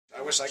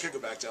wish I could go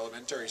back to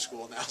elementary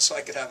school now so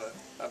I could have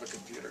a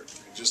computer.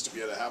 Just to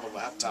be able to have a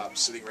laptop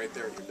sitting right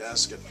there at your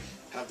desk and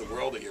have the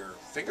world at your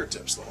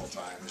fingertips the whole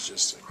time is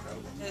just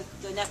incredible.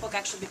 The netbook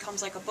actually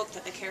becomes like a book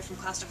that they carry from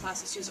class to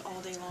class. It's used all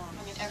day long.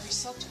 I mean, every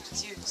subject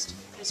is used.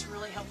 It's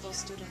really helped those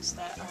students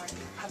that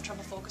have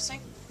trouble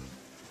focusing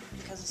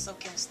because it's so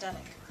kinesthetic.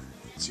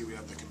 See, we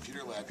have the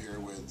computer lab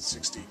here with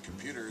 60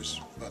 computers,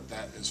 but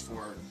that is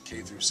for K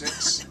through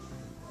 6.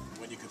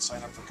 When you could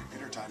sign up for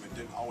computer time, it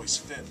didn't always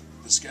fit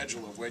the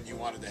schedule of when you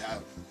wanted to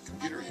have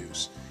computer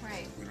use.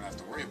 Right. We don't have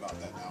to worry about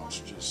that now.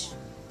 It's just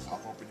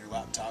pop open your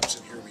laptops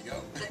and here we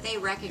go. But they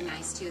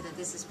recognize too that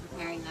this is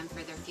preparing them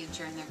for their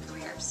future and their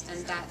careers,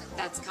 and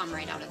that's come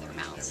right out of their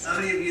mouths. How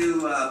many of you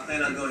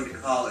plan on going to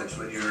college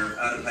when you're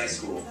out of high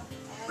school?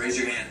 Raise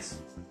your hands.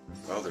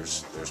 Well,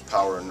 there's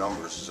power in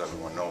numbers, as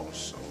everyone knows.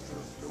 So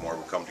the more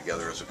we come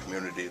together as a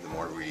community, the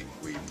more we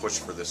push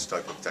for this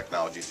type of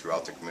technology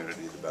throughout the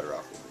community, the better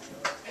off we'll be.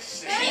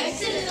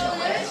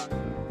 Thanks,